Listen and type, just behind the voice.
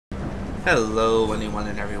Hello anyone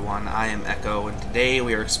and everyone, I am Echo, and today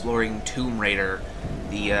we are exploring Tomb Raider,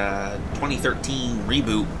 the 2013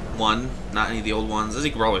 reboot one, not any of the old ones, as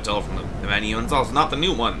you can probably tell from the menu, and it's also not the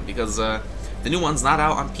new one, because the new one's not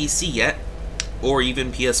out on PC yet, or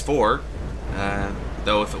even PS4,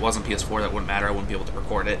 though if it wasn't PS4 that wouldn't matter, I wouldn't be able to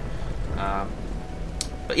record it.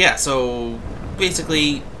 But yeah, so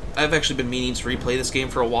basically, I've actually been meaning to replay this game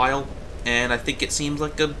for a while, and I think it seems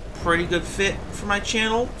like a pretty good fit for my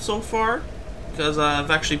channel so far, because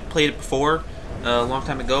I've actually played it before a long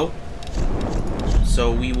time ago.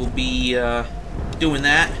 So we will be doing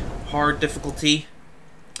that, hard difficulty,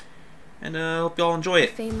 and hope you all enjoy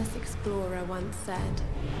it. A famous explorer once said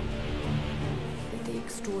that the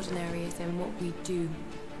extraordinary is in what we do,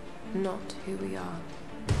 not who we are.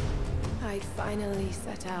 I'd finally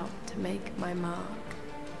set out to make my mark,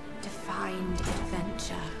 to find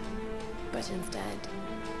adventure, but instead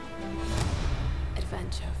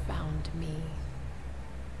adventure found me.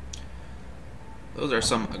 Those are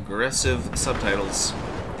some aggressive subtitles.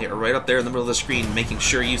 They are right up there in the middle of the screen, making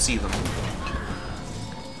sure you see them.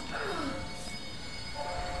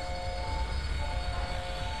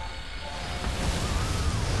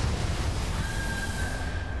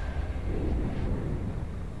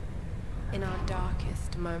 In our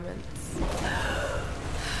darkest moments,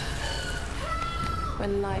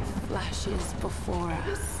 when life flashes before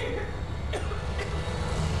us,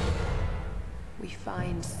 we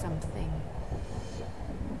find something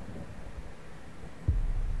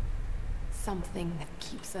that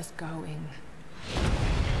keeps us going.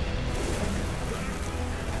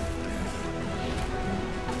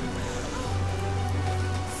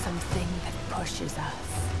 Something that pushes us.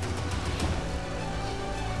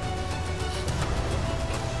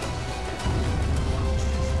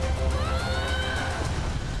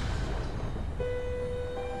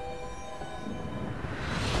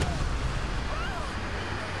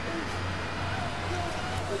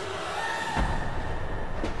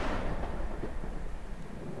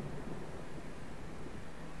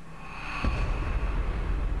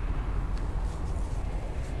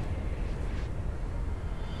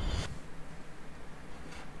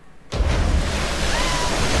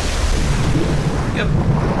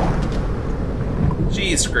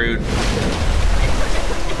 She's screwed.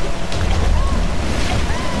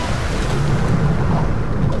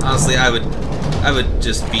 Honestly, I would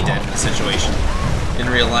just be dead in this situation. In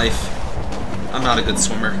real life, I'm not a good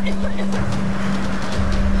swimmer.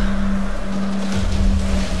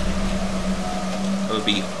 I would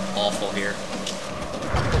be awful here.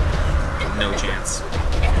 No chance.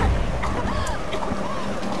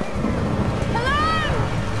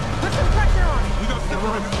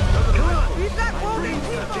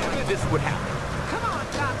 This would happen. Come on,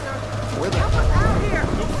 doctor. Where the Help us out here.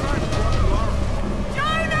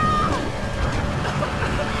 Jonah!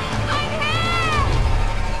 I'm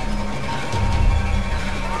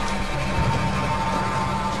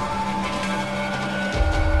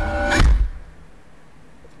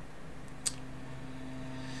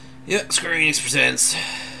here! Yep, Square Enix presents.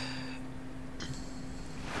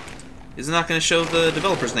 Is it not going to show the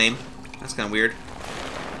developer's name? That's kind of weird.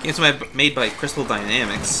 Game's made by Crystal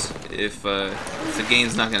Dynamics, if the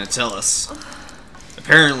game's not going to tell us.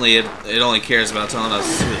 Apparently, it only cares about telling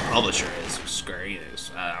us who the publisher is, Square Enix.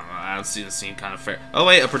 I don't know, I don't see this seem kind of fair. Oh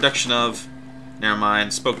wait, a production of... Never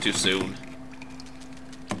mind, spoke too soon.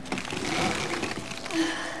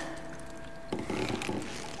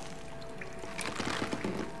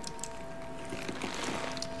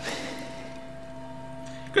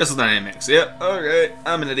 Crystal Dynamics, yep, okay,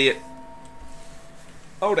 I'm an idiot.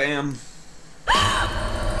 Oh, damn.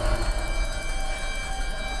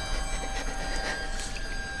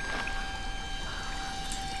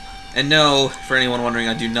 And no, for anyone wondering,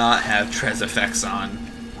 I do not have Trez effects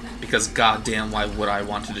on. Because goddamn, why would I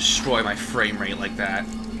want to destroy my frame rate like that?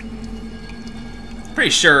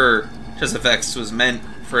 Pretty sure Trez effects was meant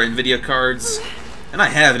for NVIDIA cards. And I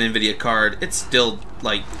have an NVIDIA card. It's still,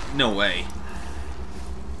 like, no way.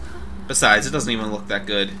 Besides, it doesn't even look that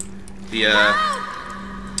good. The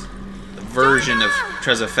version of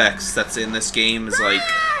Trez effects that's in this game is like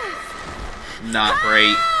not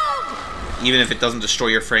great. Even if it doesn't destroy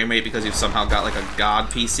your frame rate because you've somehow got like a god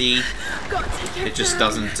PC, it just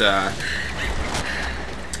doesn't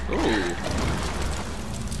ooh.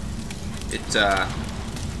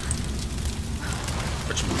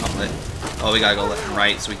 Whatchamacallit? Oh, we gotta go left and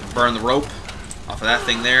right so we can burn the rope off of that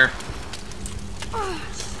thing there.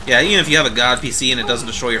 Yeah, even if you have a god PC and it doesn't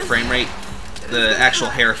destroy your frame rate, the actual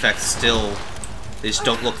hair effects still, they just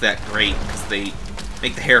don't look that great because they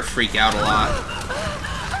make the hair freak out a lot.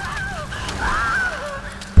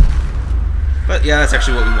 But yeah, that's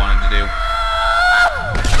actually what we wanted to do.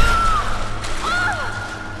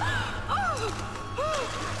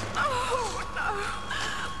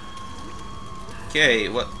 Okay,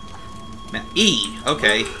 what? Man, E.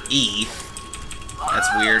 Okay, E. That's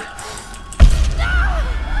weird.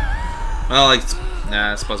 Well, like,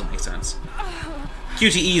 nah, this doesn't make sense.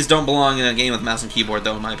 QTEs don't belong in a game with mouse and keyboard,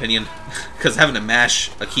 though, in my opinion. Because having to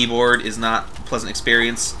mash a keyboard is not a pleasant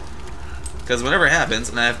experience. Because whenever it happens,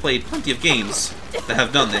 and I have played plenty of games that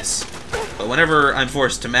have done this, but whenever I'm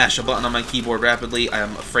forced to mash a button on my keyboard rapidly, I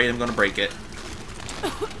am afraid I'm going to break it.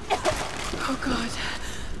 Oh God.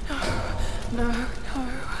 No, no, no.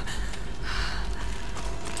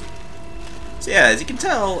 So yeah, as you can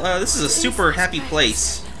tell, this is a super happy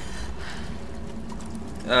place.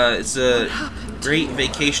 It's a great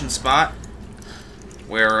vacation spot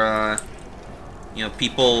where, you know,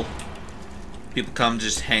 people come to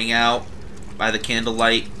just hang out by the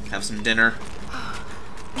candlelight, have some dinner.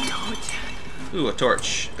 Torch. Ooh, a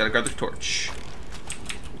torch. Gotta grab the torch.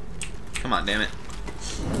 Come on, damn it.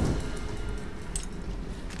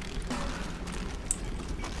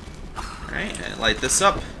 Alright, and light this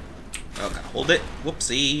up. Oh, gotta hold it.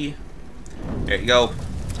 Whoopsie. There you go.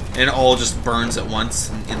 And it all just burns at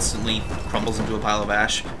once and instantly crumbles into a pile of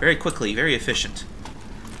ash. Very quickly, very efficient.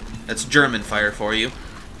 That's German fire for you.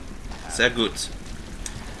 Sehr gut.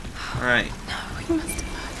 Alright. We must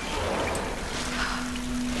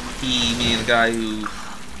He, meaning the guy who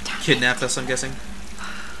kidnapped us, I'm guessing?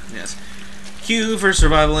 Yes. Q for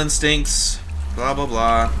survival instincts. Blah, blah,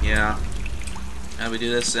 blah. Yeah. How do we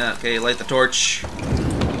do this? Okay, light the torch.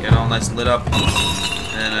 Get it all nice and lit up.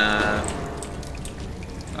 And,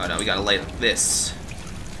 oh no, we gotta light up this.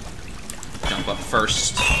 Jump up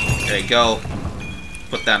first. There you go.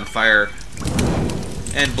 Put that on fire.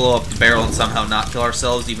 And blow up the barrel and somehow not kill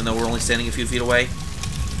ourselves, even though we're only standing a few feet away.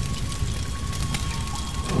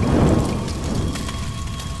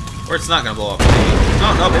 Or it's not gonna blow up.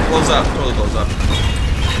 Oh, no, it blows up. Totally blows up.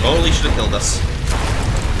 Totally should have killed us.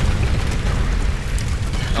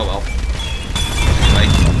 Oh well. Anyway.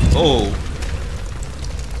 Oh.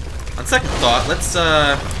 On second thought, let's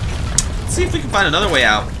see if we can find another way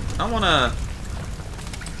out. I don't wanna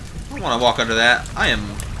walk under that. I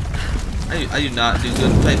do not do good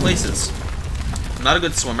in tight places. I'm not a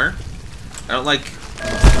good swimmer. I don't like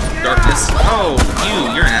darkness. Oh,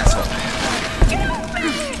 you're an asshole.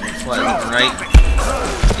 That's why left and right.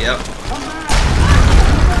 Yep.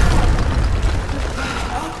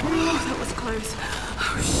 Oh, that was close.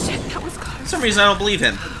 Oh shit, that was close. For some reason I don't believe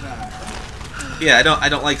him. Yeah, I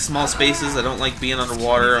don't like small spaces. I don't like being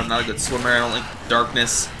underwater. I'm not a good swimmer. I don't like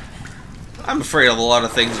darkness. I'm afraid of a lot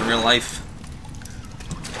of things in real life.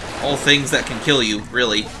 All things that can kill you,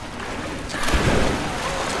 really.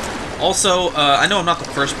 Also, I know I'm not the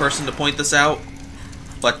first person to point this out,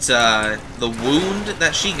 but the wound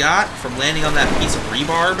that she got from landing on that piece of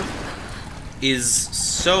rebarb is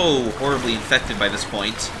so horribly infected by this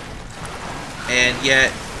point, and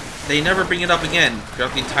yet they never bring it up again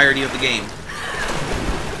throughout the entirety of the game.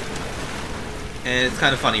 And it's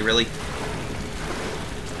kind of funny, really.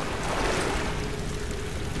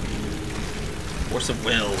 Force of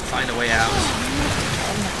will. Find a way out.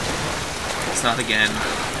 It's not again.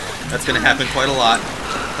 That's going to happen quite a lot.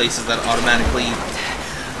 Places that automatically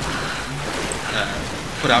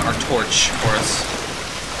put out our torch for us.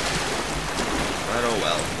 But oh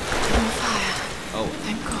well. More fire. Oh.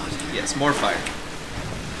 Thank God. Yes, more fire.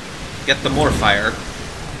 Get the more fire.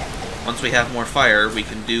 Once we have more fire, we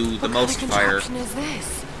can do the most fire. What kind of contraption is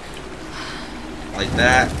this? Like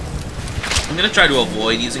that. I'm gonna try to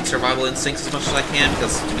avoid using survival instincts as much as I can,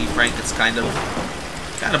 because to be frank, it's kind of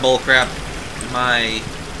bullcrap, in my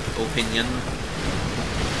opinion.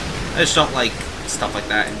 I just don't like stuff like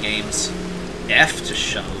that in games. F to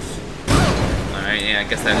shove. Alright, yeah, I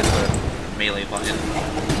guess that is the melee button.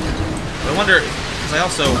 But I wonder, because I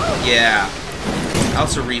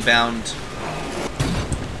also rebound.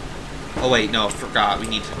 Oh wait, no, I forgot. We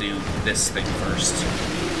need to do this thing first.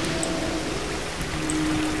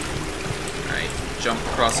 Alright, jump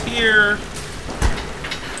across here.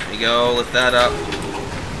 There you go, lift that up.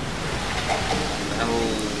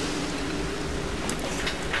 That'll...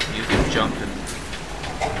 You can jump and...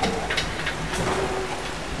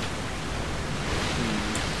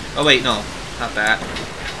 Oh wait, no, not that.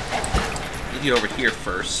 We need to get over here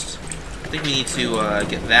first. I think we need to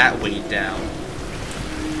get that weighed down.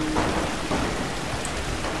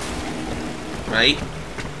 Right? I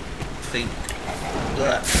think...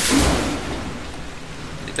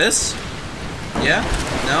 Like this? Yeah?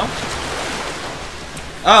 No?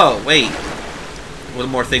 Oh, wait. One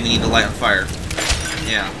more thing we need to light on fire.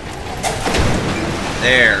 Yeah.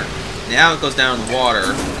 There. Now it goes down in the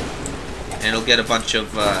water, and it'll get a bunch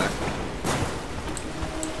of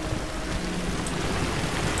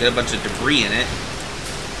debris in it.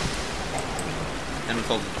 And with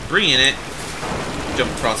all the debris in it,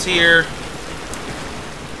 jump across here,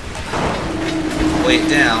 weigh it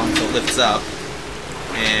down so it lifts up,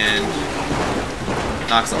 and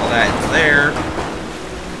knocks all that into there.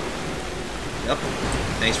 Yep.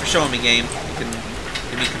 Thanks for showing me, game. You can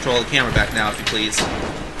give me control of the camera back now, if you please.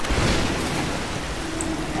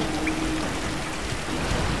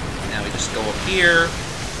 Now we just go up here.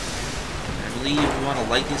 I believe we want to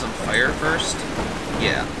light these on fire first.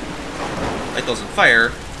 Yeah. Light those on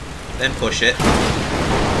fire, then push it.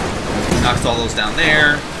 Knocks all those down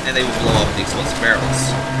there, and they will blow up the explosive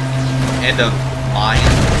barrels. And a mine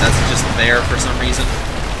that's just there for some reason.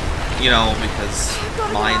 You know, because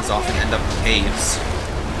mines often end up in caves.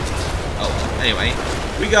 Oh, anyway.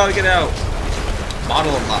 We gotta get out!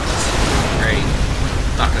 Model unlocked. Great.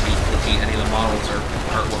 Not gonna be looking at any of the models or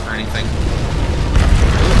artwork or anything.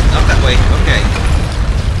 Ooh, not that way. Okay.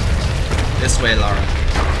 This way, Lara.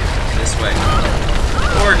 This way.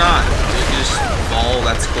 Or not. You can just fall.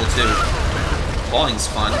 That's cool too. Falling's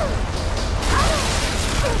fun.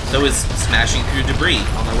 So is smashing through debris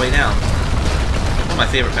on their way down. One of my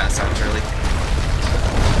favorite pastimes, really.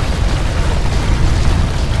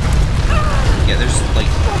 Yeah, there's like...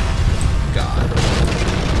 God.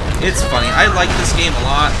 It's funny. I like this game a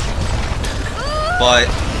lot. But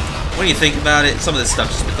when you think about it, some of this stuff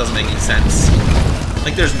just doesn't make any sense.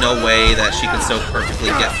 Like, there's no way that she could so perfectly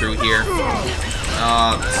get through here.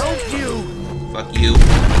 Fuck you.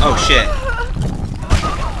 Oh, shit.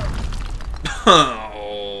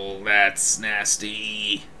 Oh, that's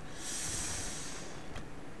nasty.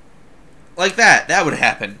 Like that. That would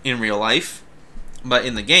happen in real life. But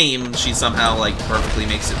in the game, she somehow, like, perfectly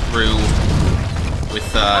makes it through with,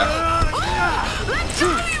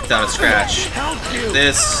 without a scratch. Like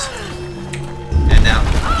this. And now,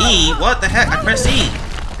 E? What the heck? I pressed E.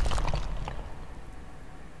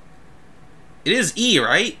 It is E,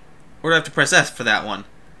 right? Or do I have to press F for that one?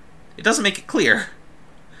 It doesn't make it clear.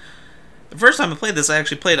 The first time I played this, I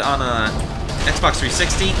actually played it on a Xbox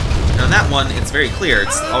 360. And on that one, it's very clear.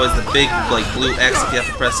 It's always the big, like, blue X if you have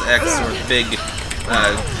to press X, or the big,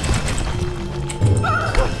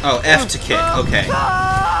 oh, F to kick. Okay.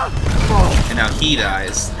 And now he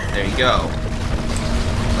dies. There you go.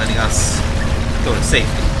 Letting us go to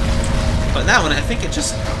safety. But that one, I think it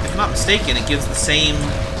just, if I'm not mistaken, it gives the same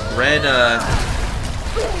red,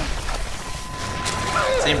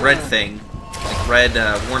 thing. Like red,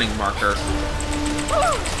 warning marker.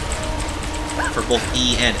 For both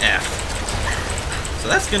E and F. So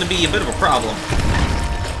that's going to be a bit of a problem.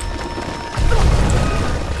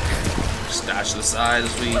 Just dodge to the side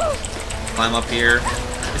as we climb up here.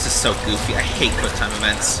 This is so goofy. I hate quick time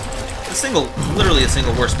events. It's literally the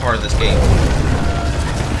single worst part of this game.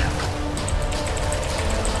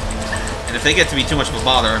 And if they get to be too much of a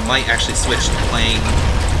bother, I might actually switch to playing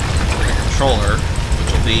with a controller,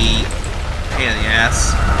 which will be a pain in the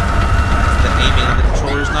ass. The aiming on the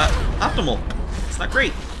controller is not optimal. It's not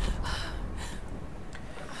great.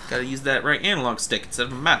 Gotta use that right analog stick instead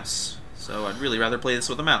of a mouse. So I'd really rather play this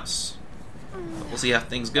with a mouse. But we'll see how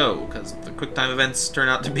things go, because if the quick time events turn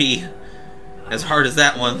out to be as hard as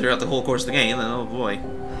that one throughout the whole course of the game, then oh boy,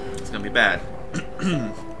 it's gonna be bad.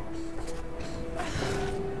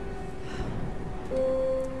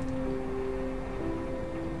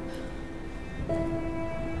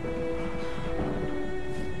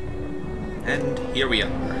 And here we are.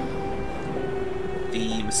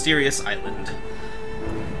 The mysterious island.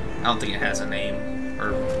 I don't think it has a name.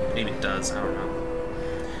 Or maybe it does, I don't know.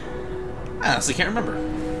 I honestly can't remember.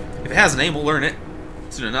 If it has a name, we'll learn it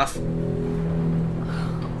soon enough.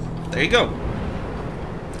 There you go.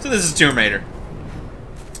 So this is Tomb Raider.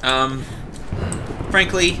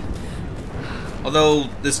 Frankly, although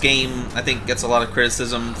this game, I think, gets a lot of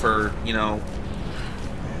criticism for, you know,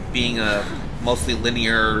 being a mostly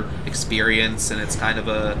linear experience, and it's kind of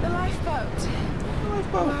a... The lifeboat.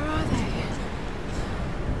 Where are they?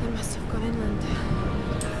 They must have gone inland.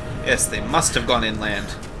 Yes, they must have gone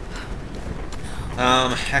inland.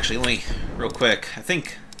 Actually, let me, real quick, I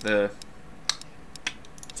think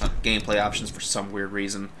it's on gameplay options for some weird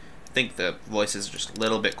reason. I think the voice is just a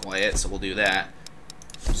little bit quiet, so we'll do that.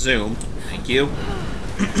 Zoom. Thank you.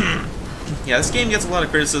 Yeah, this game gets a lot of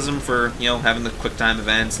criticism for, you know, having the quick time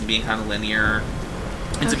events and being kind of linear.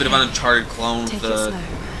 It's a bit of an Uncharted clone with a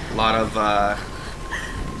lot of,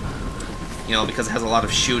 you know, because it has a lot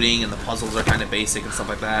of shooting and the puzzles are kind of basic and stuff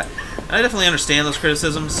like that. And I definitely understand those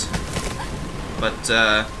criticisms, but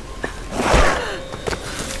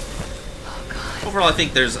Overall, I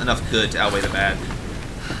think there's enough good to outweigh the bad.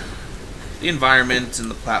 The environment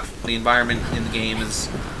and the environment in the game is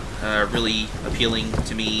really appealing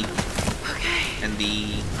to me, and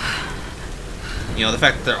the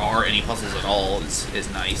fact that there are any puzzles at all is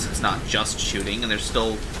nice. It's not just shooting, and there's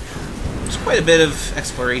quite a bit of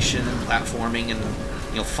exploration and platforming, and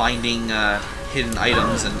finding hidden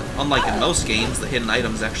items. And unlike in most games, the hidden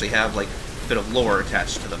items actually have like a bit of lore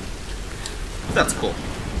attached to them. That's cool.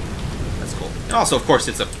 That's cool. And also, of course,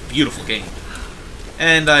 it's a beautiful game.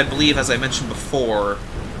 And I believe, as I mentioned before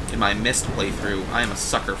in my Myst playthrough, I am a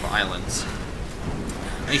sucker for islands.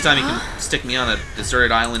 Anytime you can stick me on a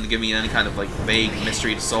deserted island to give me any kind of like vague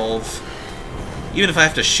mystery to solve, even if I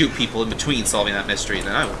have to shoot people in between solving that mystery,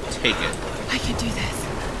 then I will take it. I can do this.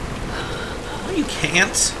 No, you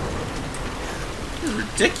can't. This is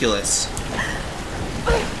ridiculous.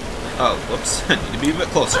 Oh, whoops. I need to be a bit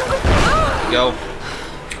closer. There you go.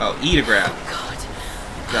 Oh, E to grab.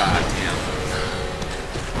 God damn.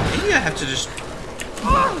 Maybe I have to just...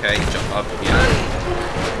 Okay, jump up. Yeah.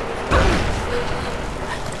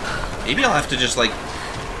 Maybe I'll have to just, like...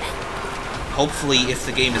 Hopefully, if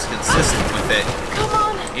the game is consistent with it,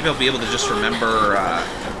 maybe I'll be able to just remember,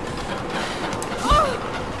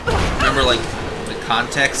 like, the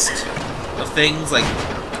context of things. Like,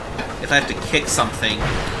 if I have to kick something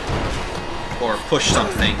or push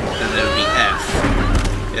something, then it would be F.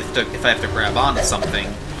 If I have to grab onto something,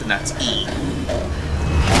 then that's E.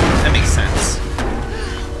 That makes sense.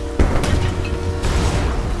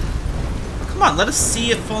 Come on, let us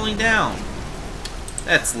see it falling down.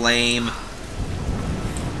 That's lame.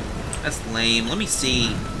 That's lame. Let me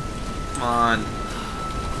see. Come on.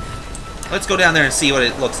 Let's go down there and see what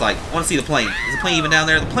it looks like. I want to see the plane. Is the plane even down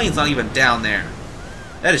there? The plane's not even down there.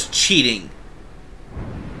 That is cheating.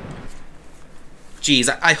 Jeez,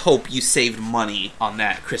 I hope you saved money on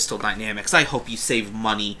that, Crystal Dynamics. I hope you saved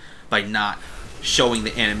money by not showing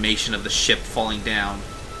the animation of the ship falling down.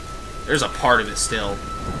 There's a part of it still.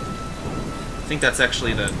 I think that's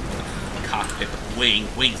actually the cockpit, but the wing.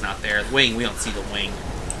 Wing's not there. The wing, we don't see the wing.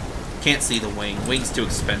 Can't see the wing. Wing's too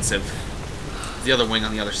expensive. There's the other wing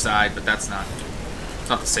on the other side, but it's not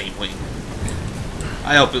the same wing.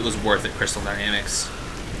 I hope it was worth it, Crystal Dynamics.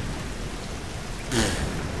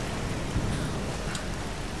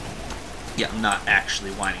 Yeah, I'm not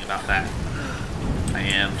actually whining about that. I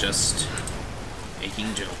am just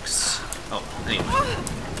making jokes. Oh, anyway.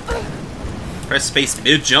 Press space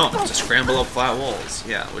mid-jump to scramble up flat walls.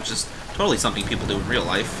 Yeah, which is totally something people do in real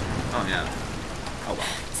life. Oh, yeah. Oh, well.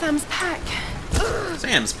 Sam's pack.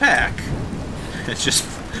 Sam's pack? It's just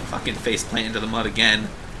fucking face-plant into the mud again.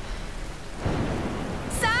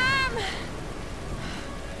 Sam!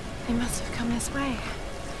 They must have come this way.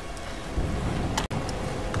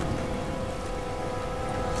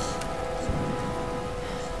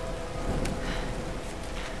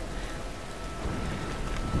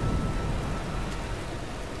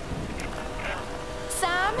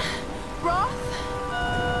 Sam?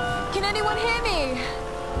 Roth? Can anyone hear me?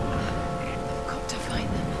 I've got to find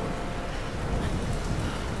them.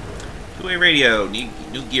 Two-way radio.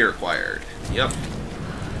 New gear acquired. Yep.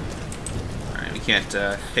 Alright, we can't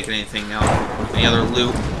pick anything else. Any other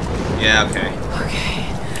loot? Yeah, okay. Okay.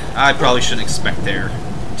 I probably shouldn't expect there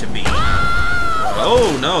to be.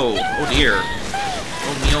 Oh, no. Oh, dear.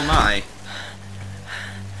 Oh, me, oh, my.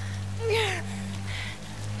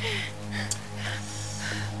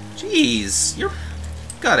 Jeez. You've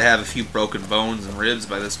got to have a few broken bones and ribs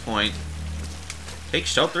by this point. Take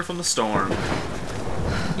shelter from the storm.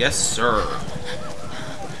 Yes, sir.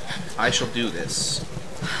 I shall do this.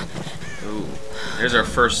 Ooh. There's our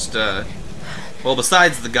first, well,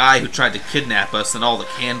 besides the guy who tried to kidnap us and all the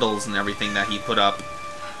candles and everything that he put up,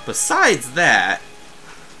 besides that,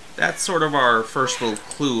 that's sort of our first little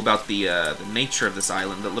clue about the nature of this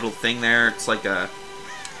island. The little thing there, it's like a...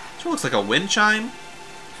 It sort of looks like a wind chime,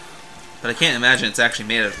 but I can't imagine it's actually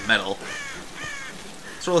made out of metal.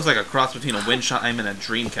 It sort of looks like a cross between a wind chime and a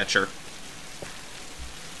dream catcher.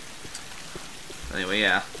 Anyway,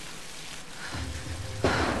 yeah.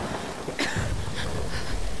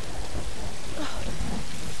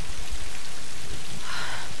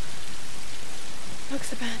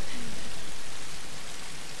 Looks abandoned.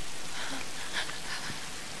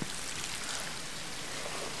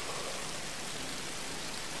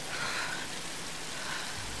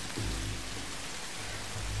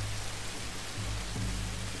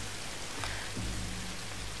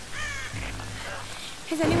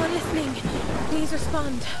 Is anyone listening? Please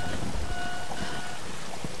respond.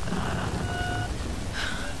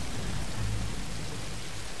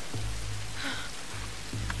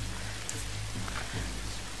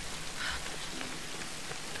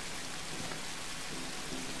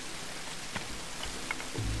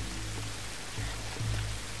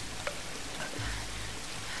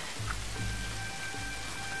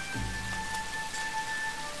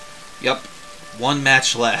 Yup. One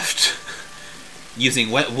match left. Using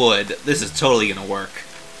wet wood. This is totally gonna work.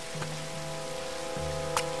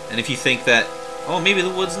 And if you think that, oh, maybe the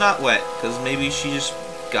wood's not wet, because maybe she just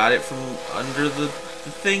got it from under the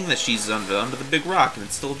thing that she's under the big rock, and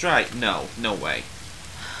it's still dry. No, no way.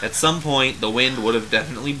 At some point, the wind would have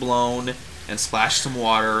definitely blown and splashed some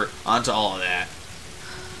water onto all of that.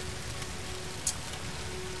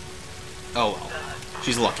 Oh well.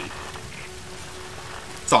 She's lucky.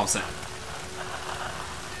 That's all I'm saying.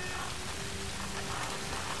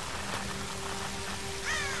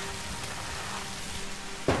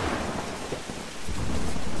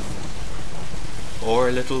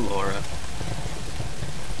 Poor little Laura.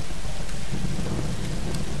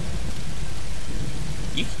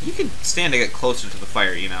 You can stand to get closer to the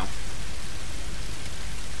fire, you know.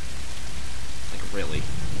 Like, really.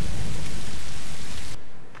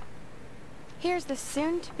 Here's the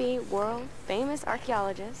soon-to-be world-famous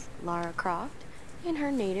archaeologist, Lara Croft, in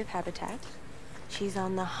her native habitat. She's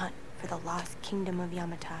on the hunt for the lost kingdom of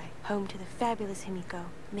Yamatai, home to the fabulous Himiko,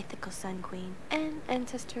 mythical Sun Queen, and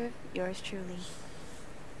ancestor of yours truly.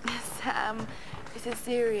 Sam, is it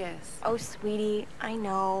serious? Oh, sweetie, I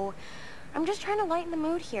know. I'm just trying to lighten the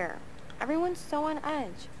mood here. Everyone's so on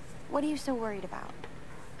edge. What are you so worried about?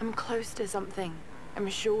 I'm close to something. I'm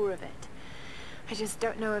sure of it. I just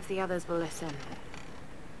don't know if the others will listen.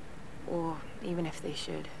 Or even if they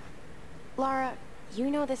should. Lara, you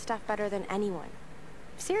know this stuff better than anyone.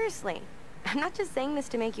 Seriously, I'm not just saying this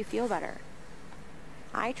to make you feel better.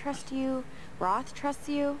 I trust you, Roth trusts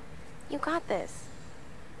you. You got this.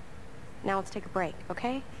 Now let's take a break,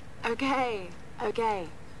 okay? Okay, okay.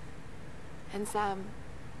 And Sam,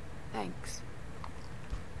 thanks.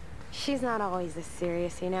 She's not always this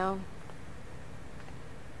serious, you know?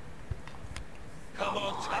 Come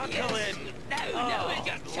on, tackle it! No, it's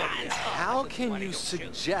your chance! How can you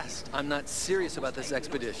suggest I'm not serious about this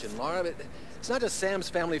expedition, Lara? It's not just Sam's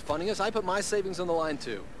family funding us. I put my savings on the line,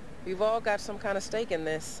 too. We've all got some kind of stake in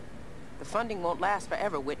this. The funding won't last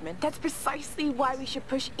forever, Whitman. That's precisely why we should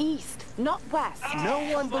push east, not west. No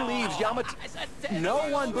one believes Yamatai. No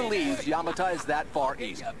one believes Yamatai is that far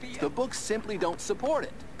east. The books simply don't support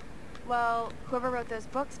it. Well, whoever wrote those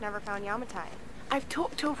books never found Yamatai. I've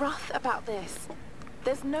talked to Roth about this.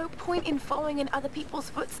 There's no point in following in other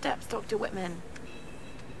people's footsteps, Dr. Whitman.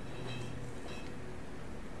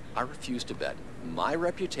 I refuse to bet my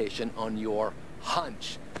reputation on your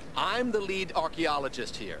hunch. I'm the lead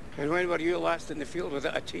archaeologist here. And when were you last in the field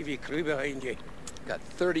without a TV crew behind you? Got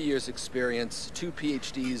 30 years experience, 2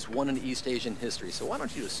 PhDs, 1 in East Asian history, so why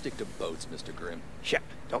don't you just stick to boats, Mr. Grimm? Ship,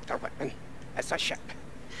 Dr. Whitman. It's a ship.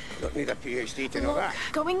 Don't need a PhD to know Look, that.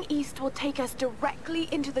 going east will take us directly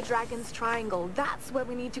into the Dragon's Triangle. That's where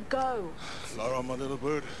we need to go. Lara, my little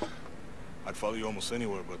bird. I'd follow you almost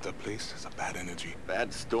anywhere, but that place has a bad energy.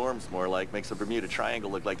 Bad storms, more like. Makes the Bermuda Triangle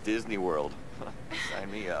look like Disney World.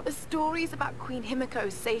 Sign me up. The stories about Queen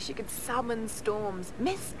Himiko say she could summon storms.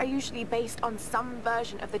 Myths are usually based on some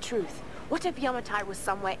version of the truth. What if Yamatai was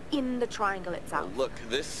somewhere in the triangle itself? Well, look,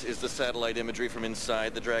 this is the satellite imagery from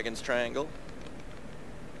inside the Dragon's Triangle.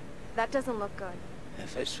 That doesn't look good.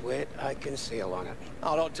 If it's wet, I can sail on it.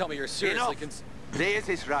 Oh, don't tell me you're seriously Reyes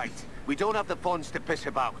is right. We don't have the funds to piss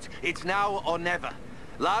about. It's now or never.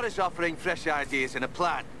 Lara's offering fresh ideas and a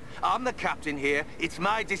plan. I'm the captain here. It's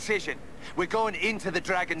my decision. We're going into the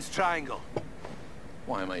Dragon's Triangle.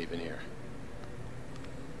 Why am I even here?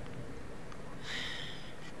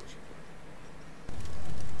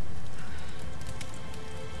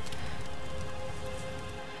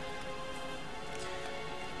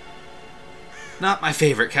 Not my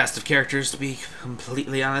favorite cast of characters, to be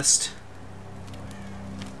completely honest.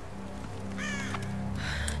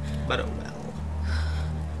 But oh well.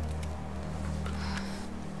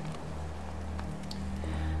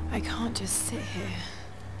 I can't just sit here.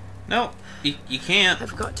 No, you can't.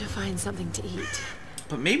 I've got to find something to eat.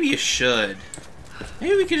 But maybe you should.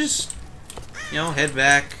 Maybe we could just, you know, head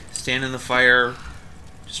back, stand in the fire,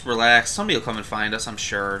 just relax. Somebody will come and find us, I'm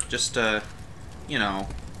sure. Just, you know,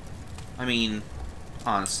 I mean,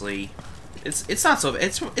 honestly, it's not so.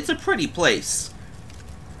 It's a pretty place.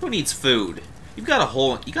 Who needs food? You got a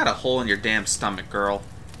hole in your damn stomach, girl.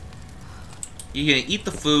 You're gonna eat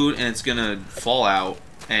the food and it's gonna fall out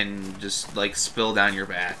and just like spill down your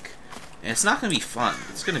back. And it's not gonna be fun.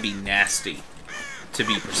 It's gonna be nasty, to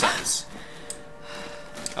be precise.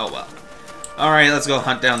 Oh well. Alright, let's go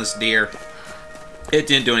hunt down this deer. It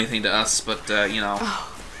didn't do anything to us, but you know.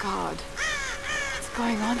 Oh God. What's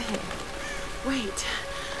going on here? Wait.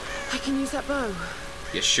 I can use that bow.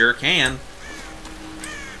 You sure can.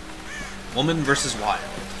 Woman versus wild.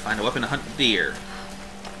 Find a weapon to hunt deer.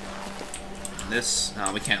 this.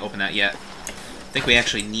 No, we can't open that yet. I think we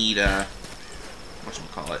actually need,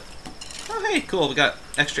 whatchamacallit. Oh, hey, cool, we got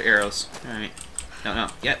extra arrows. Alright. No, no,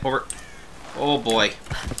 yeah, over. Oh, boy.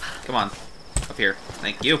 Come on. Up here.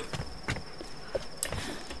 Thank you.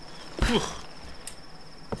 Whew.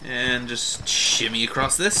 And just shimmy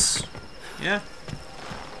across this. Yeah.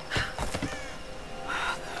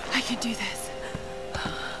 I can do this.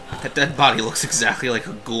 That dead body looks exactly like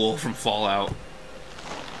a ghoul from Fallout.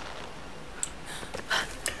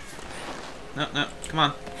 No, no, come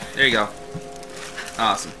on. There you go.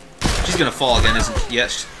 Awesome. She's gonna fall again, isn't she?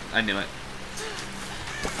 Yes, I knew it.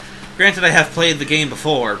 Granted, I have played the game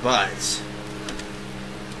before, but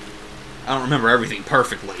I don't remember everything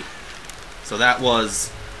perfectly. So that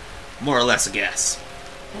was more or less a guess.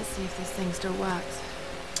 Let's see if this thing still works.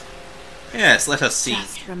 Yes, let us see.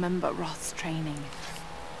 Just remember Roth's training.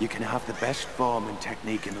 You can have the best form and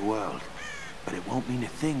technique in the world, but it won't mean a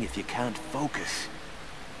thing if you can't focus.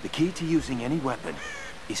 The key to using any weapon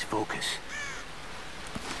is focus.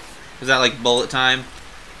 Is that like bullet time?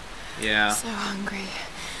 Yeah. So hungry.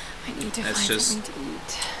 I need to That's find just something to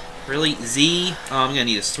eat. Really? Z? Oh, I'm gonna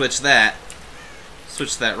need to switch that.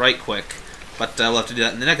 Switch that right quick. But we'll have to do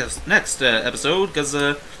that in the next episode, because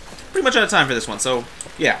pretty much out of time for this one. So,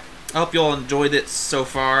 yeah. I hope you all enjoyed it so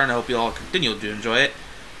far, and I hope you all continue to enjoy it.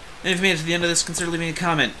 And if you made it to the end of this, consider leaving a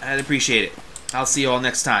comment. I'd appreciate it. I'll see you all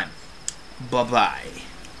next time. Bye-bye.